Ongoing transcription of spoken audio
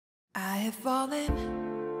have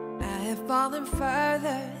fallen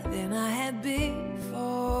further than I had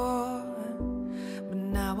before, but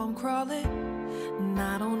now I'm crawling, and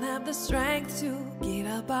I don't have the strength to get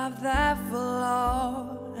up off that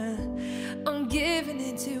floor. I'm giving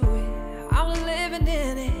into it, I'm living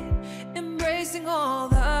in it, embracing all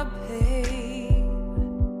the pain.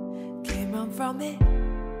 Can't run from it,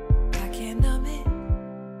 I can't numb it,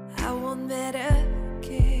 I won't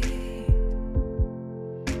medicate.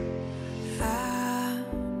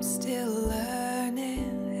 I'm still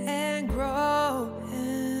learning and growing.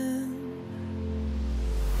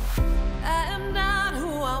 I am not who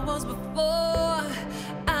I was before.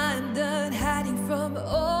 I'm done hiding from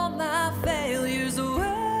all my failures.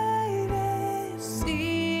 Wait and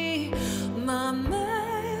see my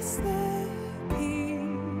masterpiece.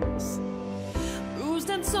 Bruised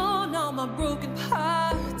and torn on my broken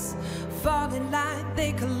parts, falling like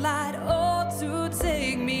they collide, all to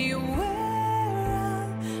take me away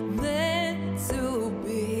to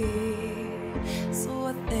be. So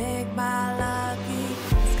I thank my lucky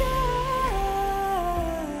scars.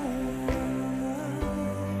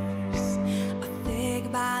 I thank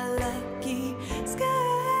my lucky scars.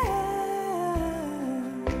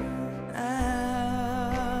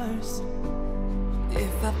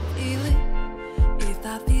 If I feel it, if I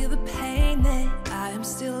feel the pain, then I am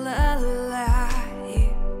still alive.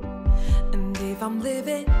 And if I'm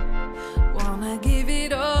living, wanna give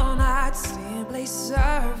it all, not simply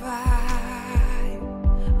survive.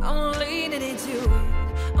 I'm leaning into it,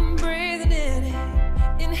 I'm breathing in it,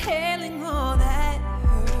 inhaling all that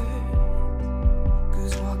hurt.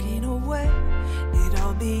 'Cause walking away, it'd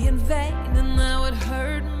all be in vain, and that would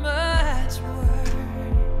hurt much worse.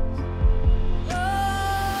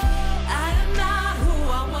 Oh, I am not who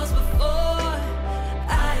I was before.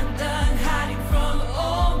 I am done hiding from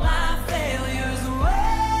all my failures.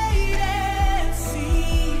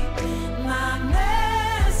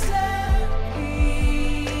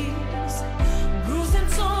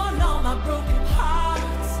 Broken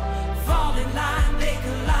hearts, falling like they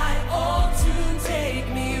collide, all to take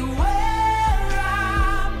me where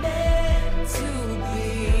I'm meant to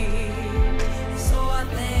be. So I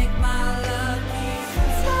thank my lucky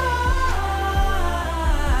stars.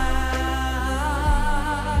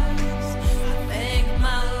 I thank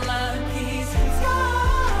my lucky stars.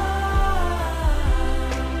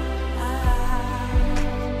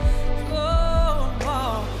 Oh,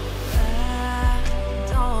 I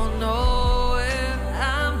don't know.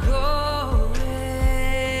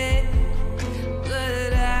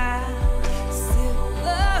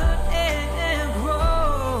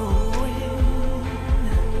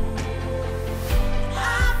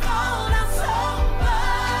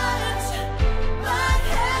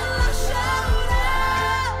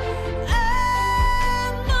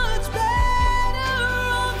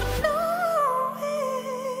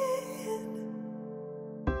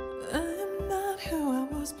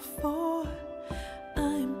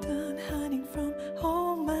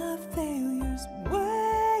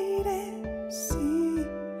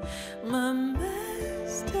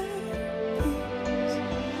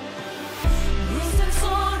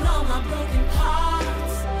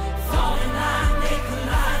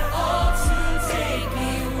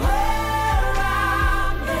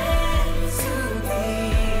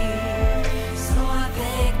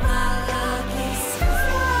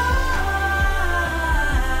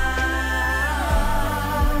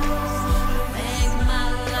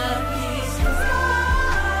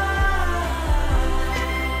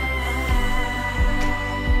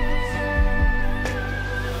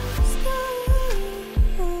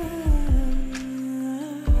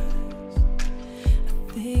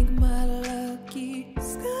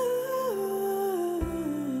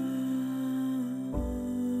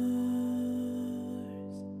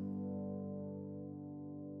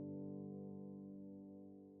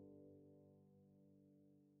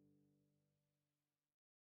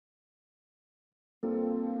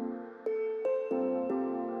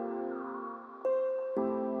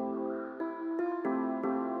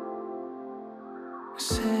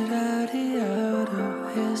 Sit at the auto,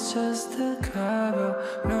 it's just a cargo,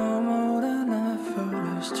 no more than a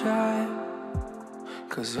foolish drive.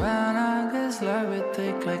 'Cause when I get slow, we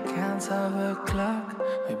tick like hands of a clock.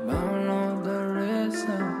 We both know the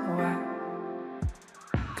reason why.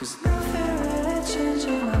 'Cause nothing really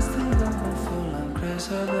changing, I still don't feel I'm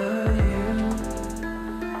crazy about you.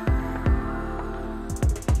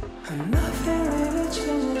 And nothing really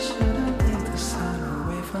changing, shouldn't take the sun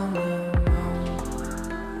away from you.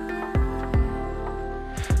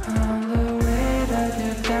 On the way that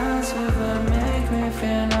you dance with her make me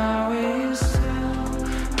feel now we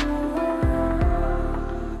still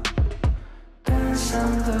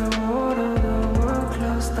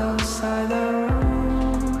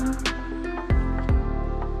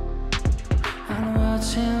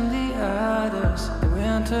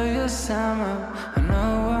the summer, and no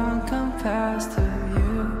one compares to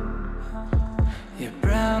you. You're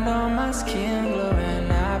brown on my skin,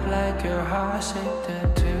 glowing up like your heart-shaped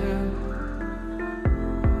tattoo.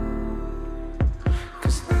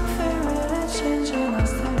 'Cause nothing really changing, I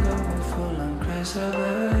still going full on crazy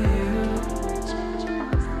over you.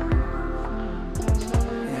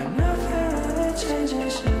 Yeah, nothing really changing,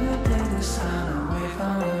 should've take the sun away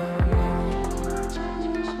from the moon.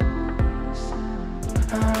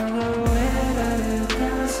 Oh, the way that you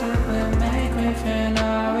dance, it will make me feel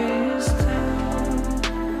how we used to.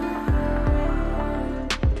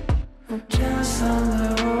 Just on the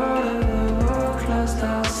water, the world closed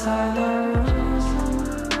outside the room.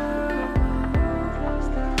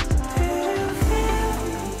 Did you feel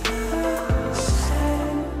the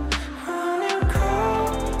same when you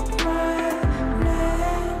called my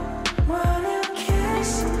name? When your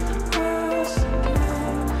kiss was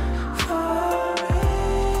meant for me?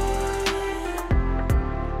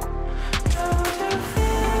 Don't you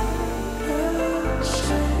feel the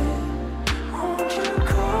same? Won't you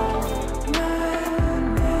call my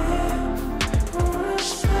name? Wanna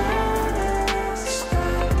spend it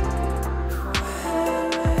straight with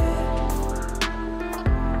me?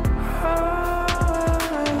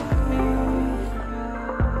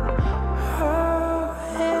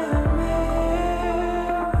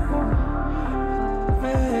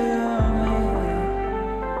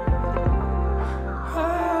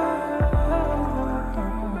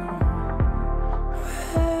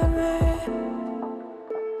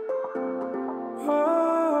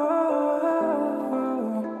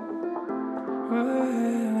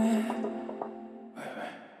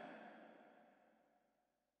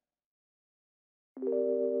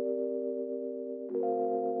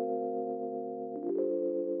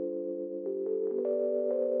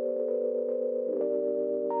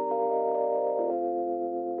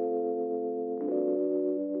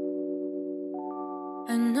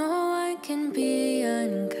 I know I can be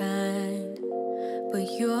unkind, but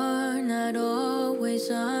you're not always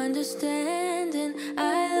understanding.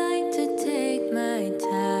 I like to take my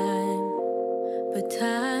time, but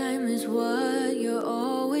time is what you're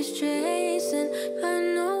always chasing. I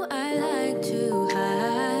know I like to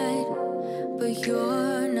hide, but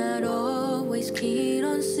you're not always keen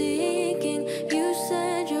on seeking. You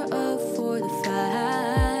said you're up for the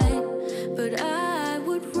fight, but I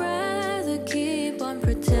would rather keep on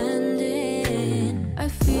pretending. I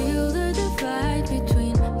feel the divide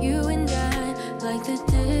between you and I, like the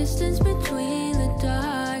distance between the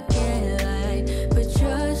dark and light. But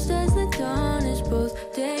just as the dawn is both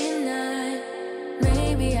day and night,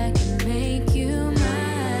 maybe I can make you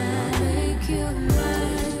mine. Make you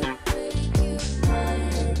mine. Make you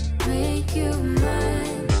mine. Make you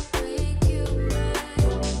mine. Make you mine.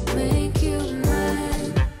 Make you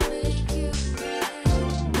mine. Make you mine.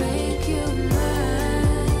 Make you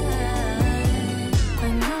mine. I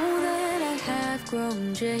know that I have grown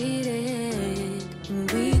jaded, and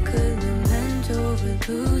we could lament over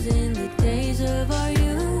losing the days of our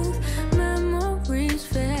youth. Memories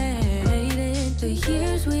faded. The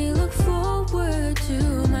years we look forward to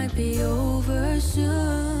might be over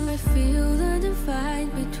soon. I feel the divide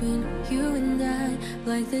between you and I,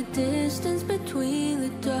 like the distance between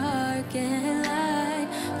the dark and light.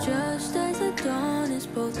 Just as the dawn is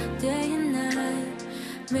both day and night,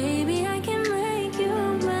 maybe I can make you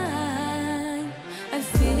mine. I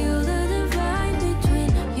feel the divide between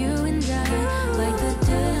you and I, like the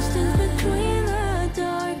distance between the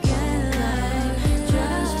dark and light.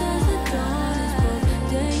 Just as the dawn is both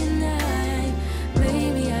day and night,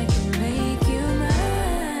 maybe I can make you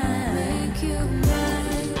mine. Make you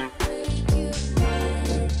mine. Make you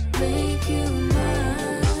mine. Make you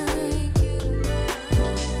mine.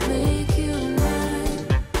 Make you mine.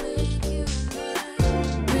 Make you mine.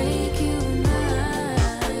 Make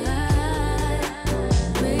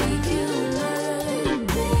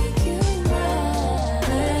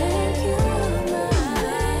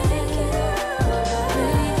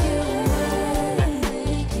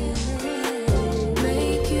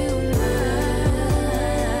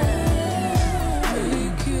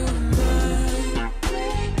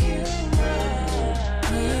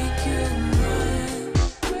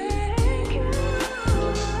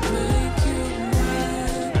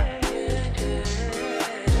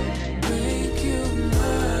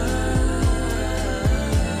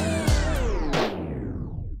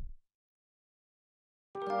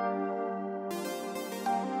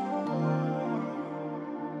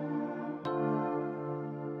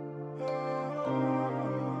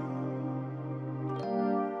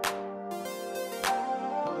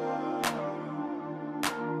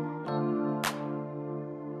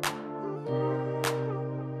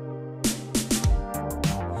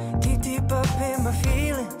up in my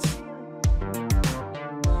feelings.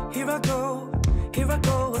 Here I go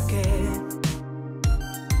again.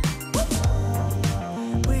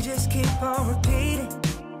 We just keep on repeating.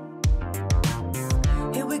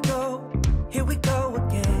 Here we go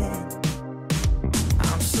again.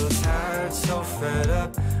 I'm so tired, so fed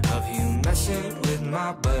up of you messing with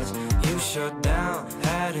my buzz. You shut down,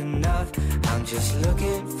 had enough. I'm just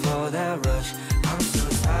looking for that rush. I'm so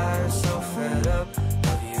tired, so fed up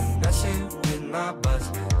of you messing with my buzz.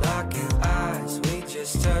 Locking eyes, we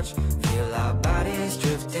just touch. Feel our bodies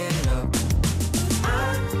drifting up.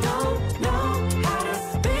 I don't know how to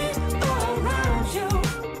be around you.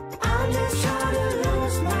 I'm just trying to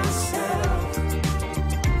lose myself.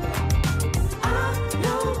 I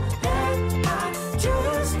know that I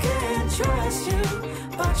just can't trust you,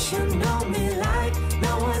 but you know me like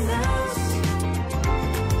no one else.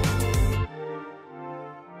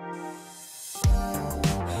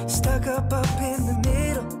 Stuck up in the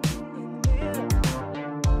middle,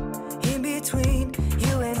 in between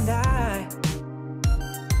you and I.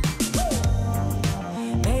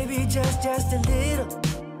 Maybe just a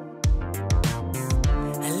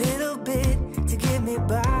little bit to get me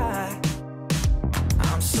by.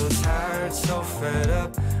 I'm so tired, so fed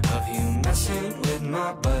up of you messing with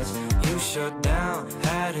my buzz. You shut down,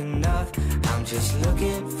 had enough. I'm just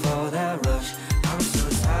looking for that rush. I'm so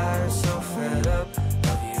tired, so fed up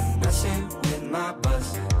of you messing with my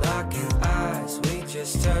buzz. Locking eyes, we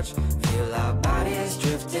just touch. Feel our bodies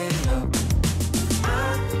drifting up.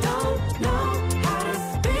 I don't know how to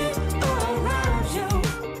be around you.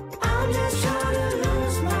 I'm just trying to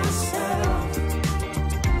lose myself.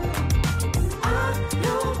 I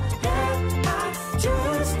know that I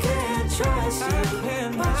just can't trust you,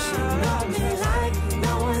 but you know me like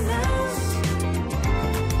no one else.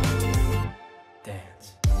 Dance.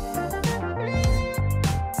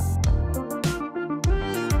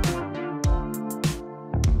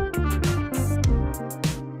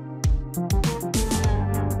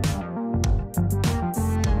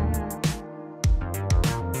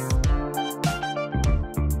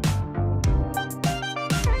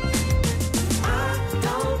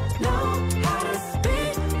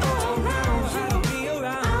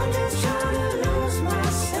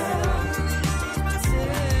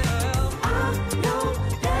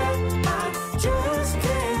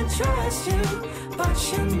 But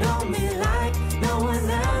you know me like no one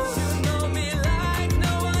else. You know me like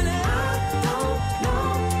no one else. I don't know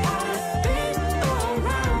how to be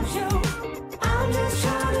around you. I'm just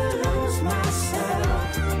trying to lose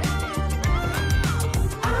myself.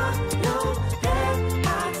 I know that I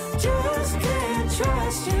just can't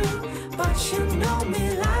trust you, but you know me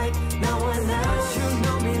like no one else. You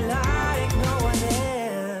know me like no one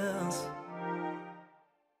else.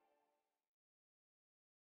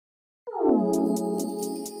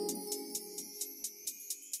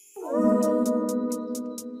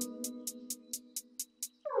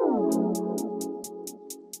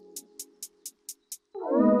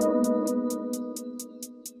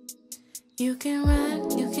 You can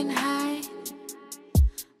run, you can hide,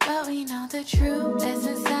 but we know the truth that's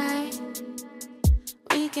inside.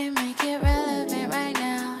 We can make it relevant right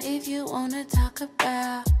now if you wanna talk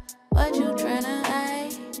about what you tryna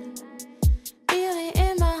hide. Feel it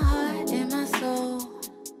in my heart, in my soul.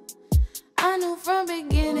 I knew from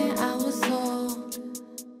beginning I was sold,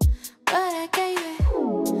 but I gave it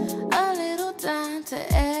a little time to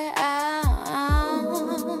air out.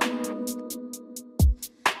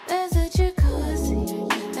 There's a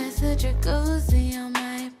jacuzzi on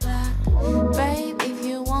my block. Babe, if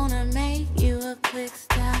you wanna make you a quick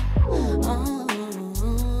stop, oh,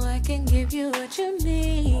 I can give you what you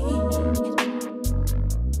need.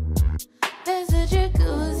 There's a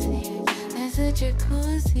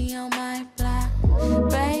jacuzzi on my block.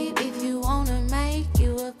 Babe, if you wanna make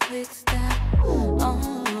you a quick stop,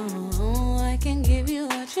 oh, I can give you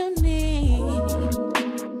what you need.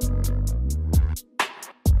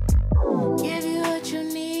 Give you what you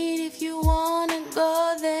need if you wanna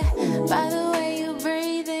go there. By the way you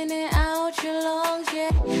breathe in and out your lungs,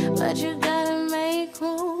 yeah. But you gotta make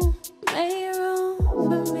room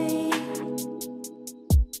for me.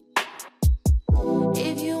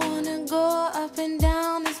 If you wanna go up and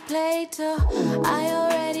down this Plato, I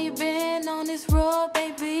already been on this road,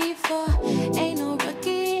 baby, for ain't no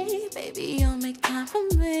rookie, baby, you'll make time for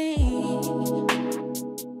me.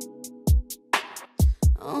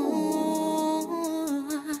 Oh,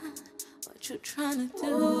 what you tryna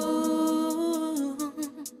do?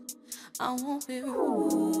 I won't be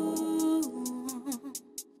rude.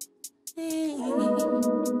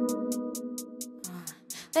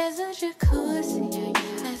 There's a jacuzzi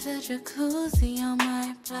jacuzzi on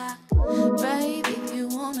my block. Babe, if you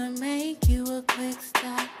wanna make you a quick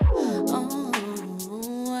stop,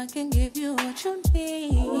 oh, I can give you what you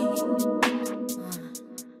need.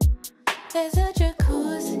 There's a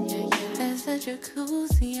jacuzzi, there's a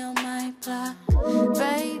jacuzzi on my block.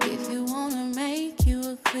 Babe, if you wanna make you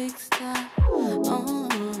a quick stop,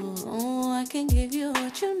 oh, I can give you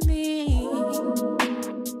what you need.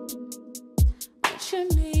 What you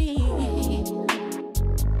need.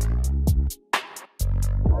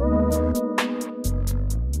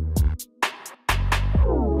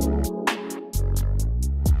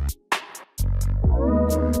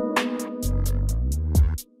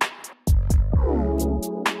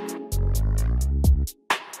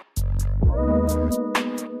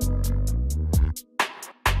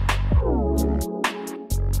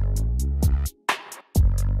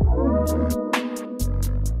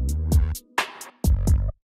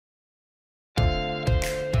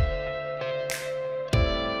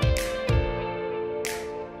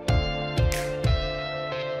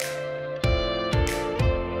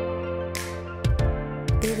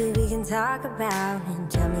 Talk about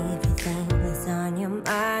and tell me everything that's on your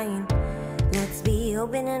mind. Let's be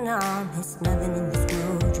open and honest. Nothing in this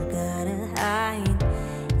world you gotta hide.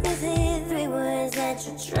 Is it 3 words that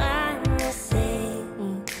you're trying to say?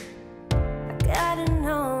 I gotta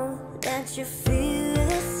know that you feel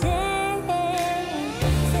the same.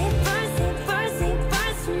 Say first, say first, say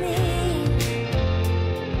first to me.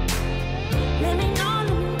 Let me know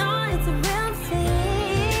it's a real thing.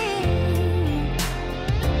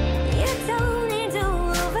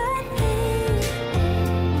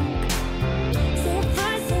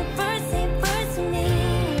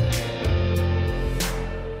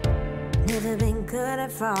 Good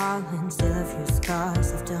at falling, still a few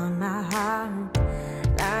scars left on my heart.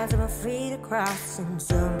 Lines I'm afraid to cross, and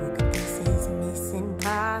some broken pieces and missing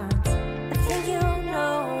parts. I think you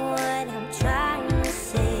know what I'm trying to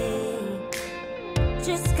say.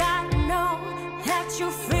 Just gotta know that you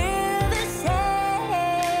feel the same.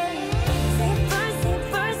 Say first, say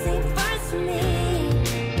first, say first to me.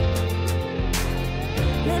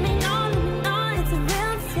 Let me know it's a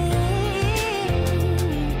real thing.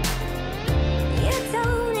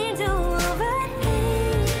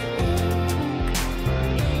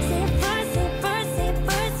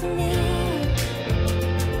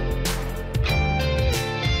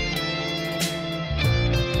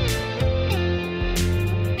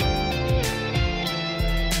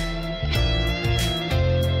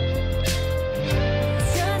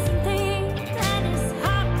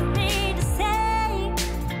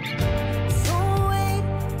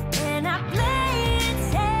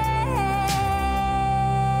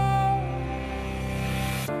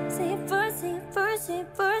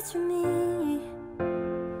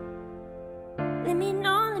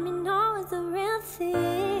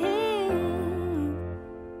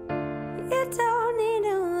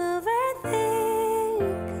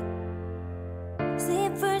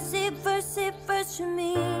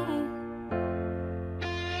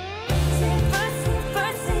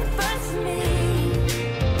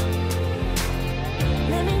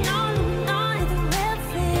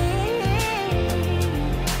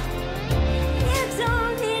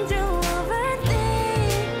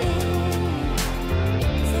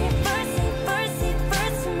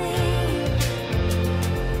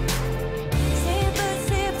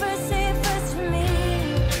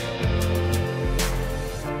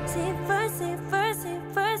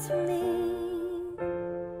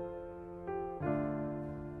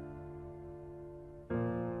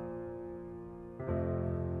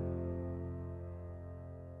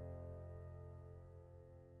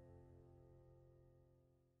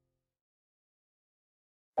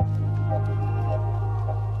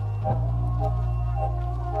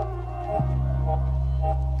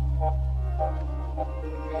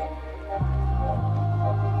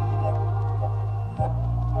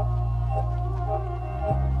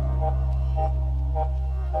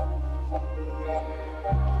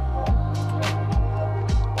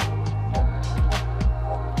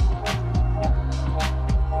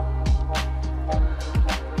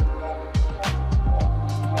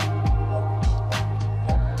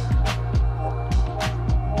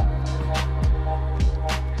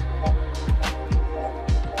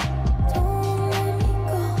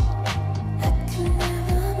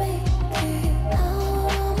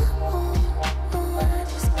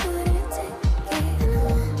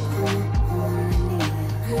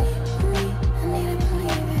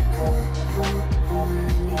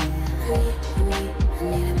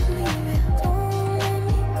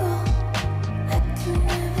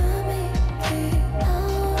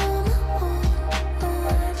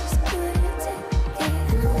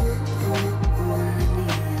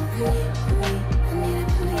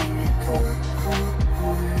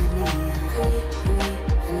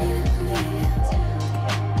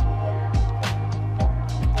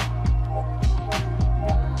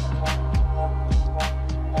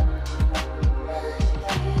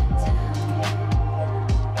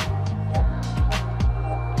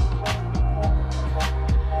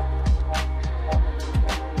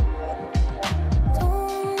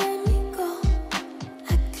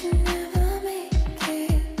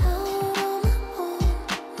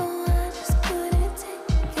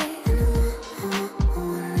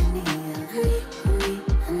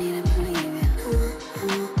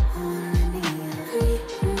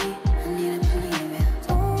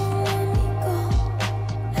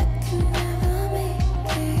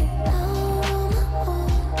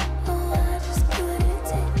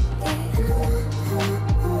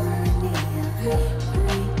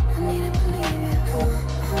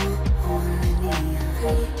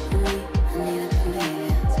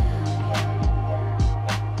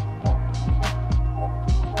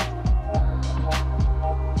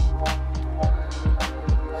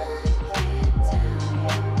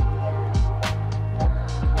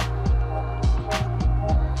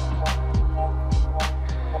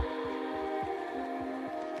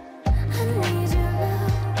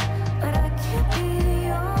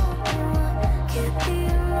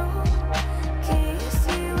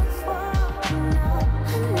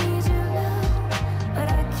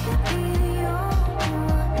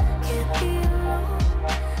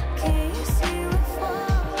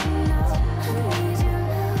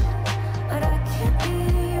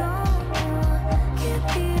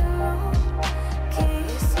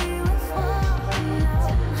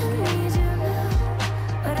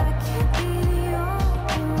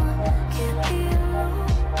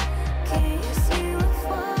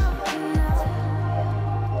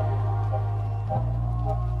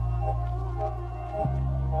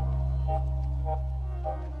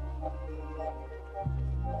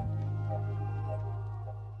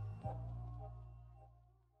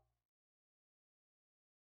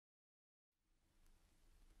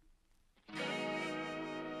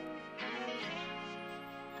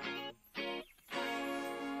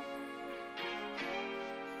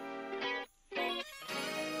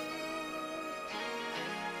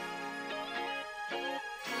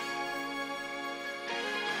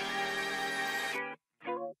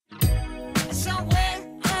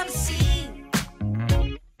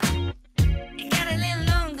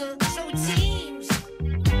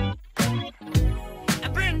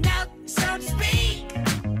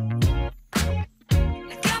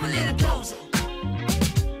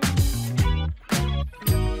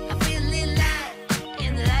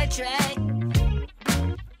 track.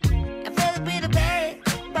 I felt a bit of bad,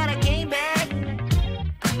 but I came back.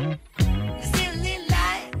 There's still a little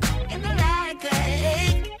light in the light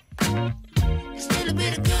crack. There's still a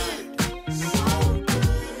bit of good, so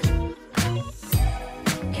good.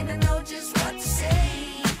 And I know just what to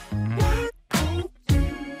say.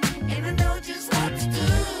 And I know just what to do.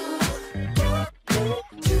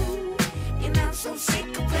 And I'm so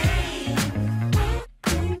sick of pain.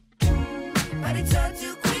 But it's all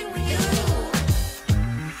too quick with you.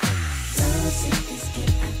 Losing this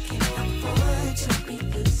game, I can't afford to be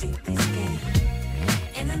losing this game.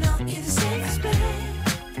 And I know you're the same as me.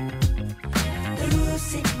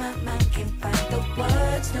 Losing my mind, can't find the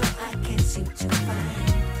words. No, I can't seem to find.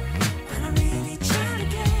 But I'm really trying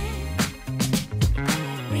again.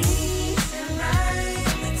 Reason,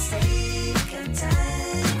 rhyme, and take our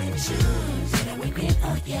time and choose. Whether we green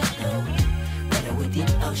or yellow, whether we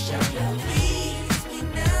deep or shallow. Please, we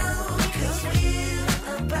know, 'cause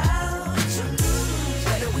we're about to lose.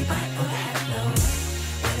 Whether we buy or hello,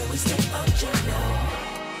 whether we stay or jello.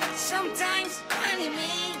 Sometimes, honey,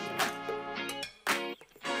 me,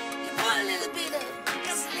 you put a little bit of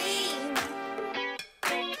gasoline.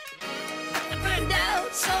 I burned out,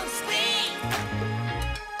 so to speak.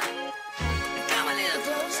 Come a little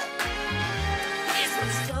closer. Here's some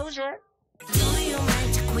disclosure. Do you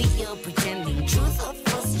mind to quit your pretending? Truth or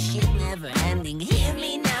false, this shit never ending. Hear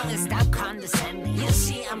me now and stop condescending. You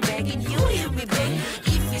see, I'm begging you, hear me beg.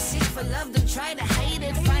 If you're sick for love, don't try to hide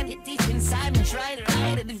it. Find it deep inside and try to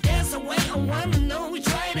hide it. If there's a way, I wanna know we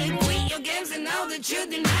tried it. Quit your games and now that you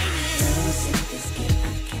denied it. Losing this game,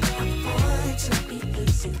 I can't afford to be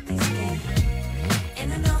losing this game. And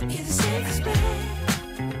I know you're the same as me.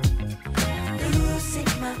 Losing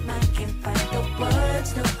my mind, can't find the words.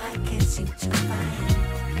 No, I can't seem to find.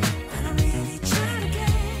 But I'm really trying again.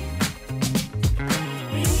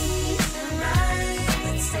 Reason, rhyme,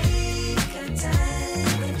 and take our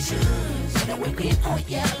time and choose. Whether we green or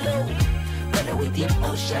yellow, whether we deep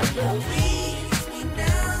or shallow. Please, we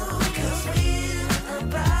know, 'cause we're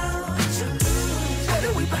about to lose.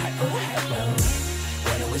 Whether we buy or hello,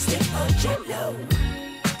 whether we stay or jello.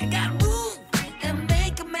 I got room and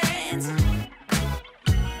make amends,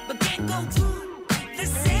 but can't go through the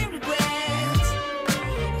same regrets.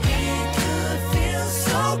 It could feel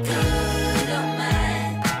so good on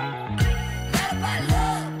mine. Not about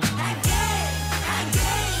love, again.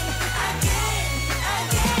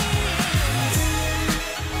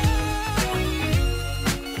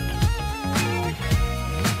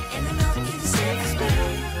 And I know you're the same as me.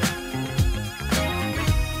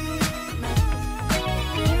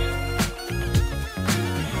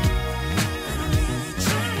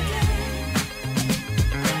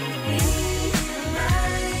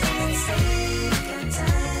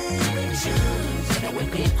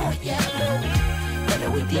 Yellow, whether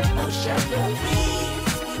we deep or shallow.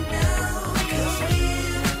 Please, we know, 'cause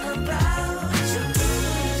we're about to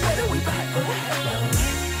lose. Whether we buy or hello,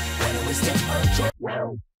 whether we stay or jello.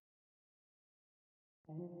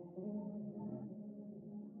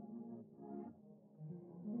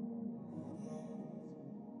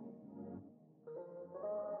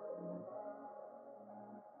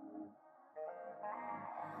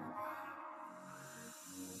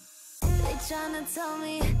 They tryna tell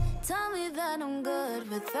me that I'm good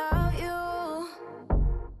without you.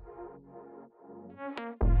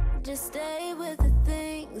 Just stay with the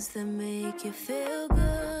things that make you feel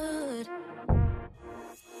good.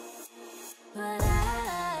 But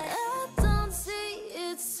I don't see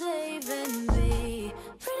it saving me.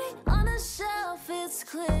 Pretty on a shelf, it's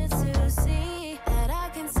clear to see that I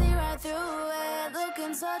can see right through it.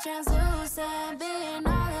 Looking so translucent, being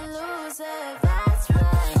all elusive. That's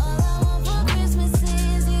right. All I want for Christmas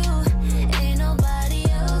is you. Ain't nobody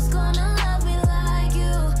else gonna love me like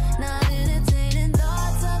you. Not entertaining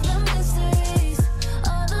thoughts of the mysteries,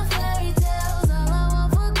 all the fairy tales. All I want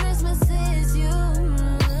for Christmas is you.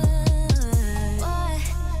 Why?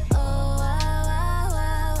 Oh,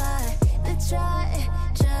 why? They try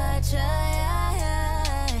to hide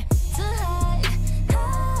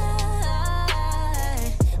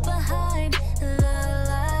behind the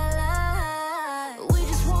light.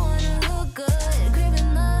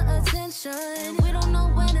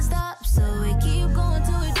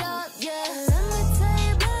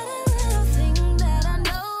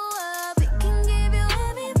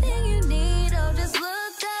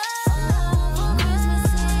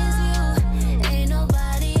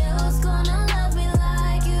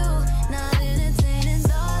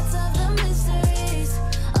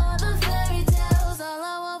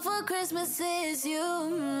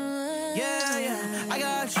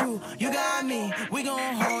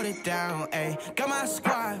 it down, ayy. Got my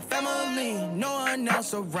squad, family, no one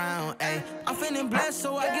else around, ayy. I'm feeling blessed,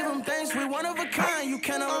 so I give him thanks. We one of a kind, you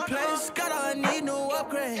cannot replace. Got all I need, no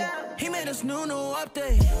upgrade. He made us new, no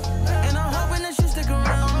update. And I'm hoping that you stick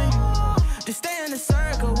around me. Just stay in the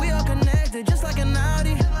circle, we all connected, just like an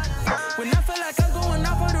Audi. When I feel like I'm going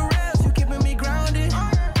off of the rails, you keeping me grounded.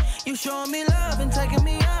 You showing me love and taking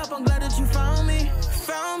me up. I'm glad that you found me,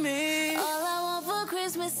 found me. All I want for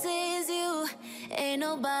Christmas is you. Ain't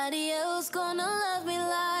nobody else gonna love me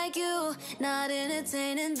like you. Not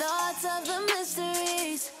entertaining thoughts of the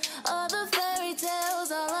mysteries or the fairy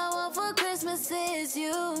tales. All I want for Christmas is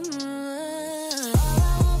you. All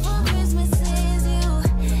I want for Christmas is you.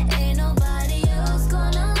 Ain't nobody else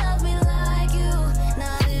gonna love me like you.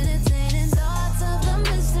 Not entertaining thoughts of the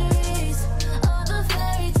mysteries or the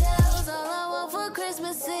fairy tales. All I want for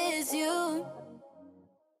Christmas is you.